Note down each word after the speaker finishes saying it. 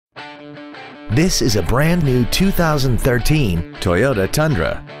This is a brand new 2013 Toyota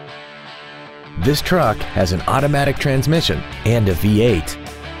Tundra. This truck has an automatic transmission and a V8.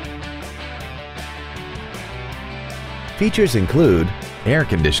 Features include air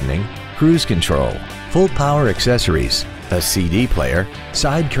conditioning, cruise control, full power accessories, a CD player,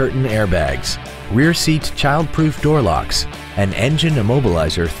 side curtain airbags, rear seat child-proof door locks, an engine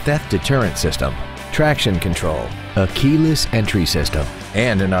immobilizer theft deterrent system, traction control, a keyless entry system,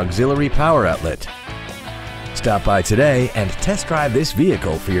 and an auxiliary power outlet. Stop by today and test drive this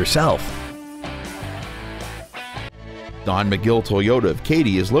vehicle for yourself. Don McGill Toyota of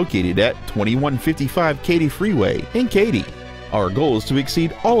Katy is located at 2155 Katy Freeway in Katy. Our goal is to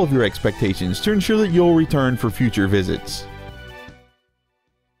exceed all of your expectations to ensure that you'll return for future visits.